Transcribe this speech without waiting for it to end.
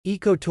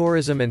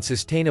Ecotourism and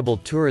sustainable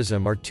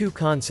tourism are two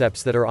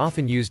concepts that are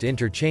often used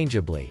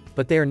interchangeably,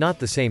 but they are not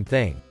the same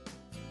thing.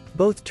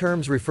 Both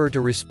terms refer to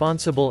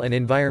responsible and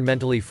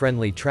environmentally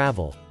friendly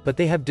travel, but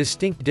they have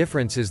distinct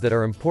differences that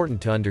are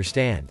important to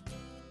understand.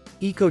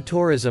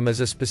 Ecotourism is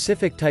a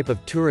specific type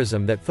of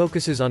tourism that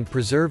focuses on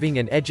preserving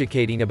and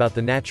educating about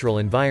the natural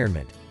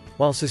environment,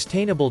 while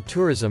sustainable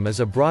tourism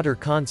is a broader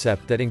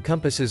concept that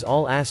encompasses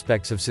all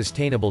aspects of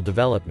sustainable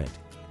development.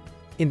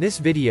 In this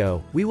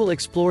video, we will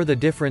explore the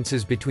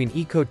differences between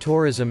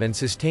ecotourism and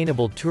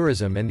sustainable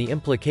tourism and the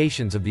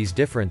implications of these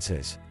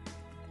differences.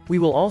 We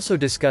will also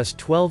discuss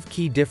 12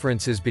 key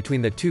differences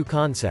between the two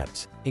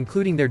concepts,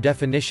 including their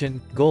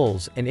definition,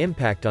 goals, and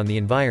impact on the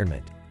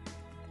environment.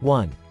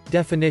 1.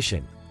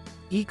 Definition.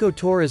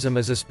 Ecotourism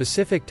is a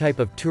specific type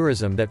of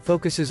tourism that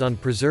focuses on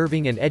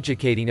preserving and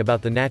educating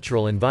about the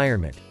natural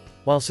environment,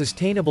 while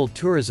sustainable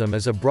tourism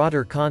is a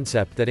broader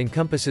concept that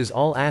encompasses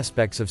all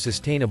aspects of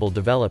sustainable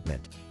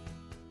development.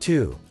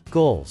 2.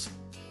 Goals.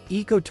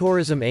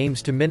 Ecotourism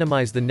aims to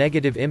minimize the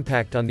negative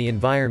impact on the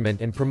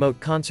environment and promote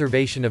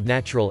conservation of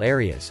natural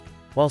areas,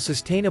 while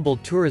sustainable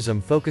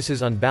tourism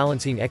focuses on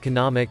balancing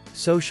economic,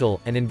 social,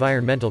 and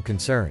environmental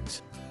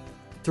concerns.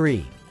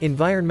 3.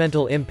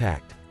 Environmental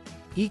impact.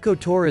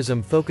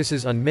 Ecotourism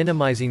focuses on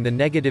minimizing the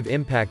negative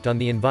impact on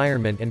the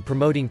environment and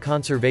promoting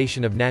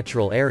conservation of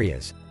natural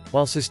areas,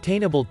 while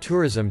sustainable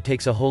tourism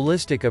takes a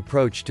holistic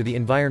approach to the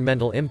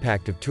environmental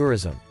impact of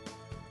tourism.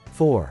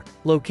 4.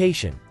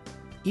 Location.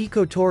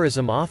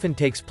 Ecotourism often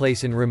takes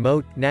place in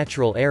remote,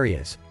 natural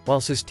areas,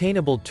 while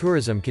sustainable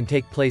tourism can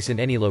take place in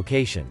any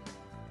location.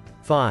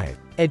 5.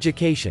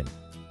 Education.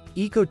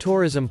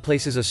 Ecotourism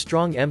places a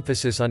strong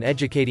emphasis on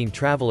educating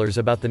travelers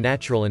about the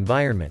natural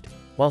environment,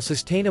 while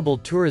sustainable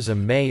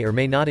tourism may or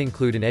may not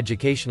include an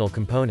educational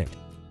component.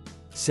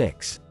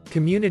 6.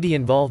 Community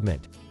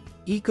involvement.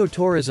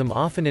 Ecotourism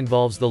often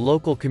involves the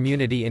local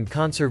community in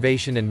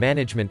conservation and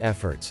management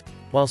efforts,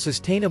 while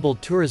sustainable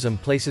tourism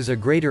places a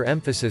greater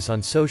emphasis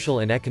on social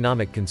and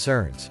economic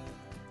concerns.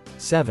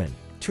 7.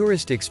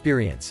 Tourist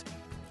experience.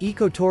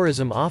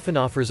 Ecotourism often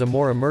offers a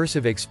more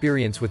immersive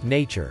experience with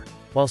nature,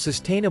 while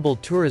sustainable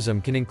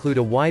tourism can include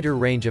a wider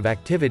range of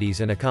activities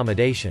and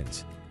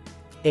accommodations.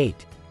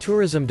 8.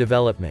 Tourism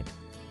development.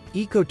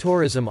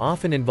 Ecotourism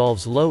often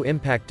involves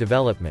low-impact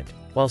development,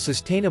 while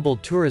sustainable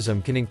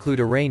tourism can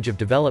include a range of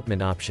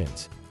development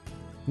options.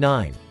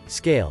 9.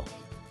 Scale.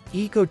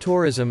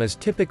 Ecotourism is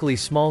typically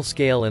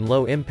small-scale and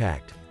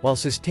low-impact, while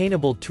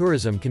sustainable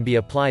tourism can be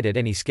applied at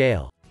any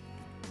scale.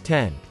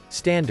 10.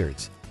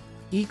 Standards.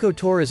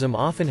 Ecotourism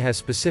often has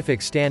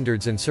specific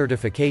standards and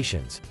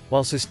certifications,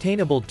 while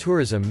sustainable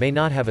tourism may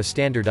not have a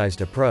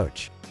standardized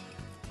approach.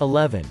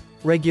 11.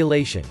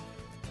 Regulation.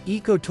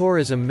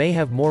 Ecotourism may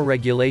have more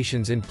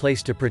regulations in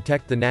place to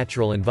protect the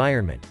natural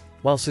environment,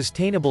 while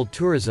sustainable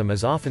tourism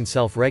is often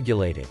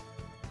self-regulated.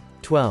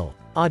 12.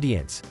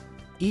 Audience.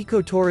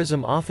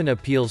 Ecotourism often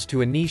appeals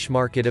to a niche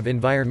market of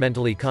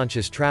environmentally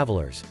conscious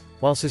travelers,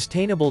 while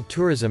sustainable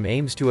tourism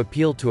aims to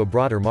appeal to a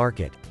broader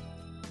market.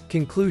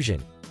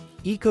 Conclusion.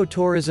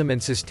 Ecotourism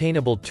and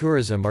sustainable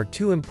tourism are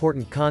two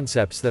important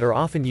concepts that are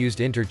often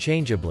used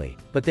interchangeably,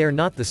 but they are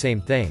not the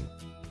same thing.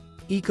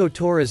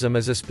 Ecotourism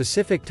is a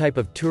specific type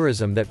of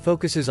tourism that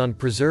focuses on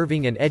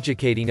preserving and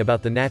educating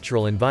about the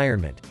natural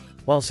environment,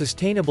 while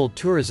sustainable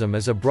tourism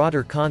is a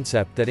broader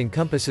concept that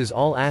encompasses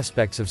all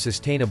aspects of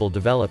sustainable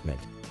development.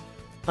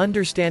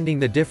 Understanding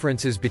the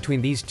differences between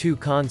these two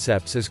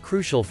concepts is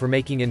crucial for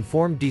making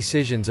informed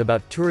decisions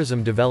about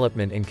tourism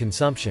development and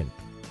consumption.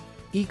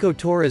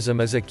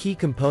 Ecotourism is a key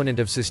component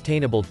of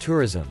sustainable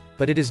tourism,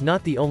 but it is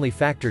not the only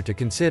factor to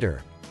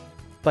consider.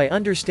 By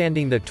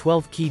understanding the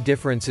 12 key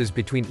differences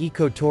between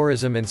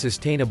ecotourism and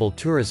sustainable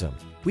tourism,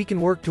 we can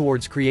work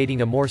towards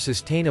creating a more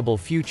sustainable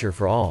future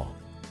for all.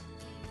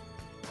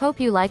 Hope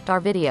you liked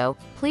our video.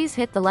 Please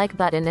hit the like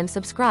button and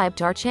subscribe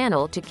to our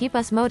channel to keep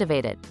us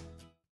motivated.